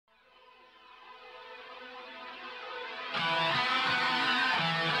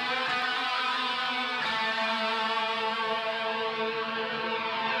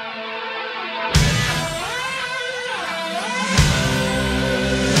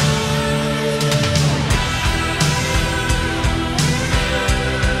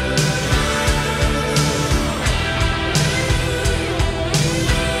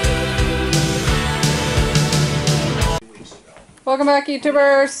Welcome back,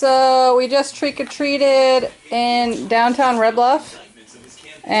 YouTubers. So we just trick-or-treated in downtown Red Bluff,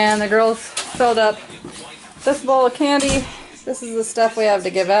 and the girls filled up this bowl of candy. This is the stuff we have to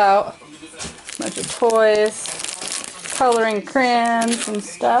give out. A bunch of toys, coloring crayons and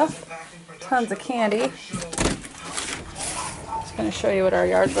stuff. Tons of candy. Just going to show you what our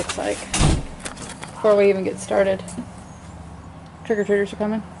yard looks like before we even get started. Trick-or-treaters are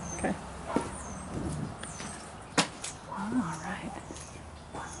coming? Okay.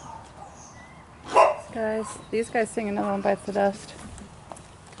 These guys sing Another One Bites the Dust.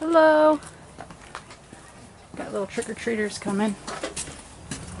 Hello! Got little trick-or-treaters coming.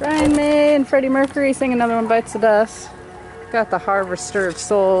 Brian May and Freddie Mercury sing Another One Bites the Dust. Got the Harvester of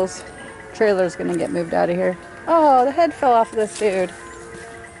Souls. Trailer's gonna get moved out of here. Oh, the head fell off of this dude.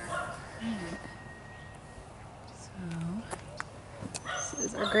 So, this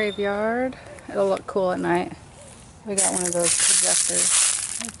is our graveyard. It'll look cool at night. We got one of those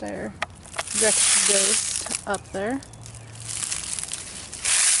projectors right there. Projects the ghost up there.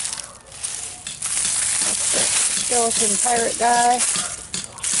 That's the skeleton pirate guy.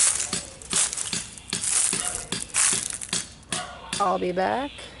 I'll be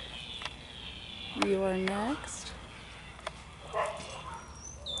back. You are next.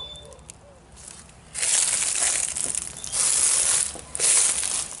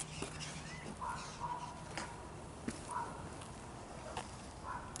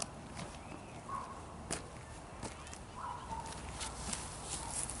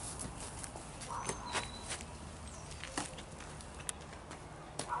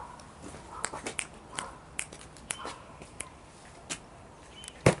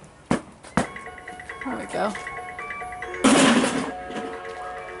 There we go.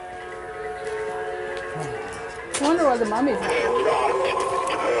 I wonder why the mummy's not.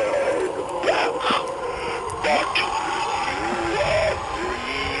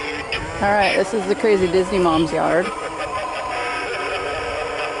 Alright, this is the Crazy Disney Mom's yard.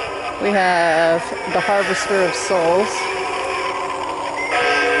 We have the Harvester of Souls.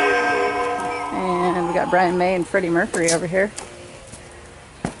 And we got Brian May and Freddie Mercury over here.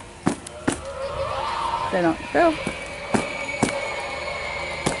 They don't go.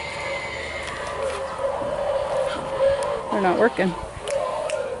 They're not working.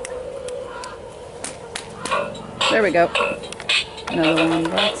 There we go. Another one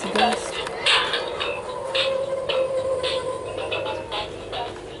bites the dust.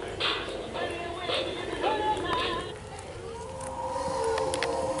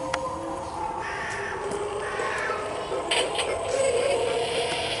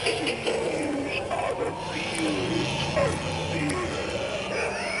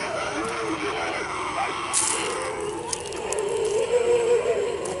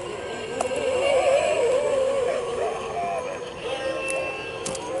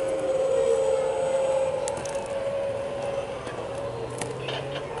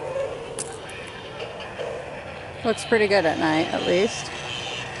 Looks pretty good at night, at least.